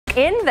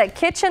In the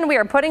kitchen, we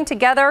are putting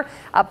together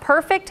a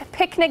perfect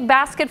picnic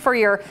basket for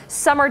your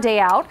summer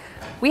day out.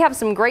 We have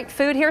some great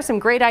food here, some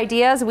great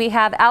ideas. We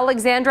have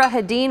Alexandra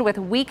Hadeen with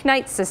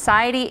Weeknight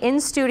Society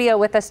in studio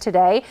with us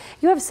today.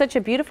 You have such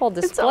a beautiful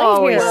display it's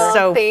always here.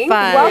 so fun.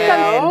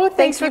 Welcome.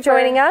 Thanks for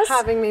joining us.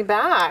 Having me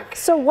back.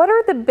 So what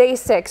are the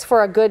basics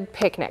for a good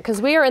picnic?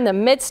 Because we are in the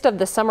midst of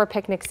the summer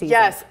picnic season.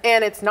 Yes,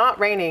 and it's not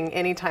raining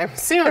anytime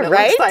soon. It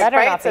Right? looks like, Better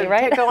right? not be, So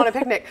right? you can't go on a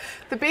picnic.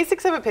 The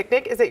basics of a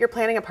picnic is that you're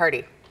planning a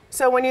party.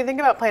 So when you think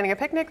about planning a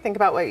picnic, think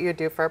about what you would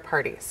do for a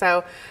party.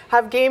 So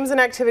have games and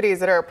activities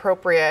that are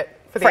appropriate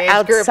for the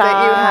age group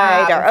that you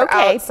have. Or,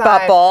 okay,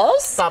 outside.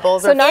 bubbles.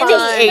 Bubbles So are not fun.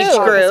 just age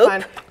food. group.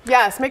 Fun.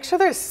 Yes, make sure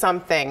there's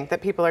something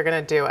that people are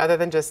going to do other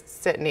than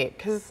just sit and eat,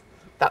 because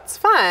that's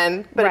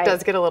fun, but Right. it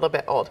does get a little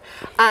bit old.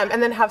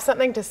 And then have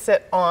something to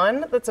sit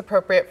on that's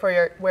appropriate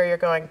for where you're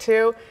going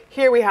to.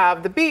 Here we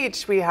have the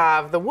beach, we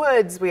have the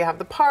woods, we have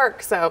the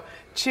park. So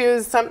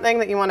choose something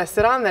that you want to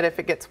sit on that if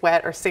it gets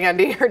wet or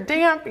sandy or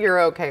damp,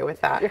 you're okay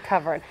with that. You're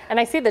covered. And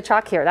I see the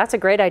chalk here. That's a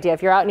great idea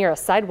if you're out near a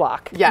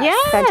sidewalk. Yes.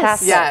 Yes.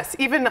 Fantastic. Yes.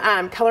 Even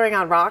coloring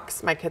on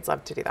rocks, my kids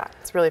love to do that.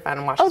 It's really fun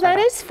and wash. Oh, that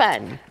is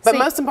fun. But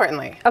most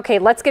importantly, Okay,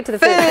 let's get to the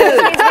food. Food.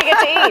 we get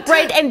to eat.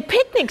 Right, and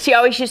picnics, you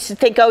always used to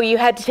think, oh, you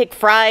had to take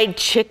fried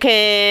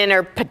chicken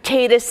or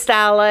potato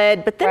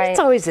salad, but then Right. it's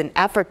always an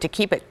effort to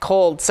keep it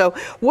cold. So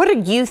what are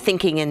you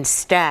thinking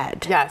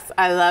instead? yes,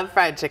 I love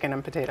fried chicken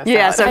and potato salad.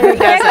 Yeah, so You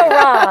can't go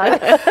wrong.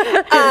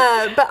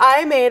 But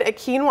I made a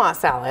quinoa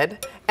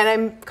salad, and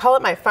I call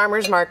it my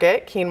farmer's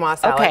market quinoa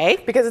salad. Okay.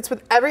 Because it's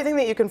with everything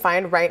that you can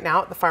find right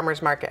now at the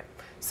farmer's market.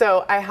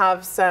 So I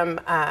have some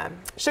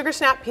sugar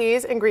snap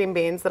peas and green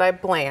beans that I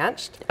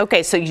blanched.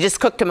 Okay, so you just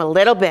cooked them a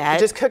little bit.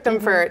 Just cooked them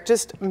for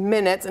just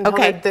minutes until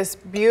Okay. they're this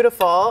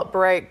beautiful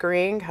bright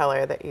green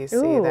color that you see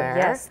Ooh, there.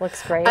 yes,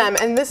 looks great.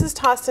 And this is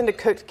tossed into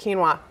cooked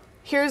quinoa.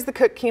 Here's the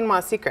cooked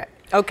quinoa secret.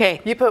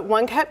 Okay. You put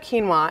 1 cup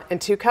quinoa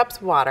and 2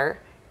 cups water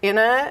in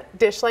a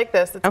dish like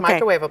this that's Okay.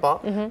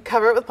 microwavable.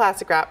 Cover it with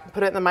plastic wrap,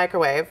 put it in the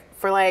microwave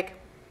for like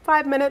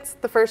 5 minutes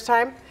the first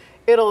time.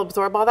 It'll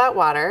absorb all that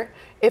water.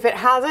 If it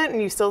hasn't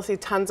and you still see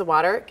tons of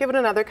water, give it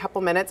another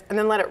couple minutes and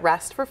then let it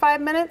rest for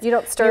 5 minutes. You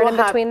don't stir it in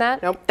between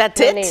that? Nope.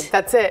 That's No it? need.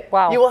 That's it.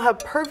 Wow. You will have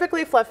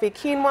perfectly fluffy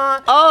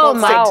quinoa. Oh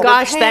Won't my stick to the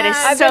gosh, that is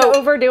pan. I've been so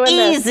overdoing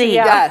this. easy.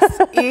 Yeah.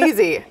 Yes,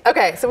 easy.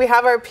 Okay, so we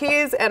have our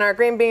peas and our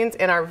green beans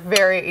and our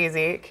very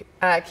easy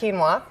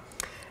quinoa.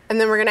 And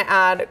then we're gonna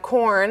add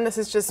corn. This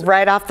is just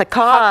Right off the popped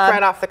cob.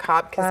 right off the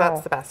cob, because Wow.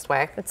 that's the best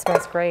way. It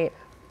smells great.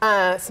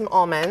 Some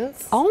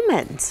almonds,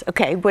 Almonds.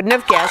 Okay, wouldn't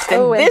have guessed.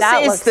 And Oh, and this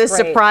that is looks the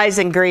great. surprise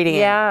ingredient.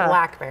 Yeah.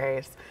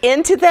 blackberries.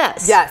 Into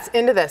this. Yes,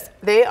 into this.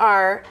 They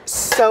are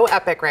so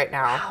epic right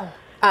now.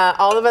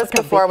 All of us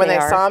how before, big when they they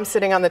are. saw them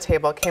sitting on the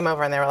table, came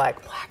over and they were like,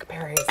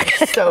 blackberries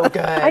are so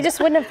good. I just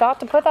wouldn't have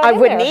thought to put that I in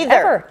wouldn't there, either.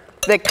 ever.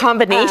 The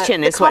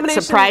combination The is what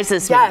combination,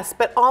 surprises me. Yes,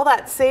 but all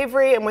that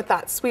savory and with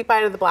that sweet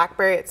bite of the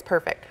blackberry, it's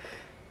perfect.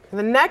 And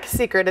the next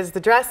secret is the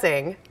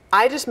dressing.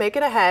 I just make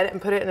it ahead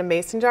and put it in a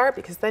mason jar,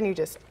 because then you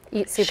just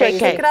Eat super Shake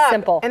easy. it. pick it up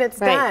Simple. and it's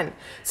Right. done.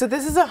 So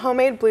this is a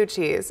homemade blue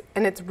cheese,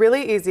 and it's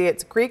really easy.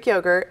 It's Greek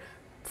yogurt,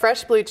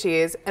 fresh blue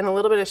cheese, and a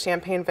little bit of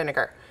champagne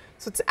vinegar.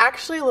 So it's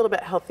actually a little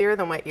bit healthier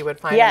than what you would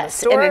find in the Yes,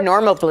 store. in a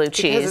normal blue because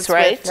cheese, it's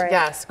right? with,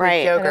 yes, Greek Right.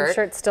 And yogurt. I'm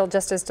sure it's still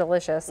just as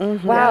delicious.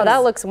 Mm-hmm. Wow,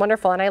 that looks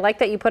wonderful. And I like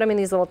that you put them in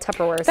these little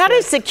Tupperwares. That here.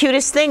 is the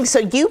cutest thing. So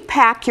you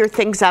pack your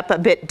things up a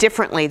bit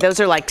differently.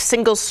 Those are like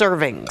single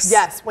servings.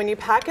 Yes, when you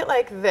pack it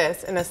like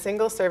this in a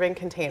single serving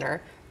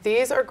container,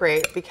 these are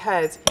great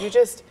because you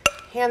just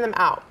hand them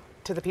out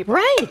to the people.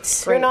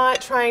 Right. You're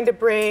not trying to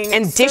bring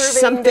And dish serving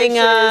something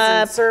dishes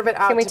and up. serve it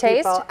out Can we to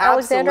taste, people.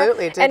 Alexandra?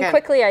 Absolutely. dig And in.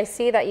 quickly, I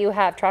see that you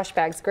have trash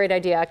bags. Great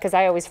idea, because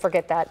I always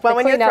forget that. Well, The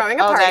when you're cleanup- throwing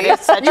a Oh, party, that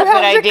is such you a good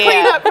have to idea.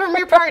 clean up from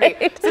your party.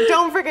 So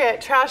don't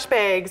forget trash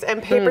bags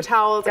and paper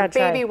towels and That's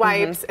right. baby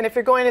wipes. And if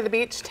you're going to the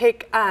beach,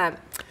 take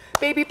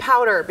baby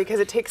powder, because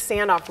it takes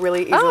sand off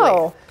really easily.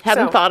 Oh,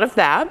 Haven't So, thought of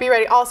that. Be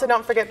ready. Also,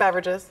 don't forget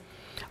beverages.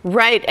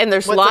 Right, and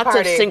there's What's the lots of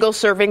party? single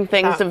serving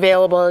things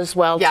available as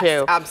well Yes,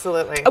 too.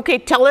 absolutely. Okay,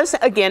 tell us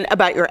again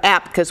about your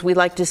app, because we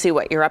like to see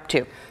what you're up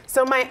to.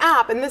 So my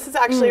app, and this is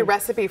actually a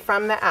recipe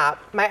from the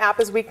app. My app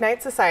is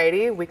Weeknight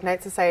Society,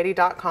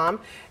 weeknightsociety.com.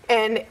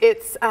 And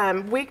it's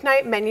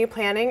weeknight menu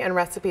planning and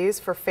recipes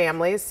for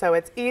families. So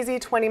it's easy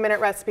 20-minute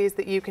recipes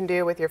that you can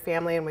do with your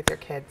family and with your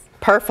kids.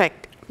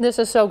 Perfect. This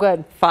is so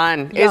good.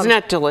 Fun. Yum. Isn't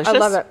it delicious? I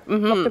love it.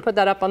 Hope to put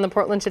that up on the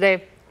Portland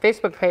Today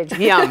Facebook page.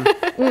 Yum.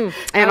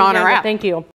 And on our Alexandra, app. Thank you.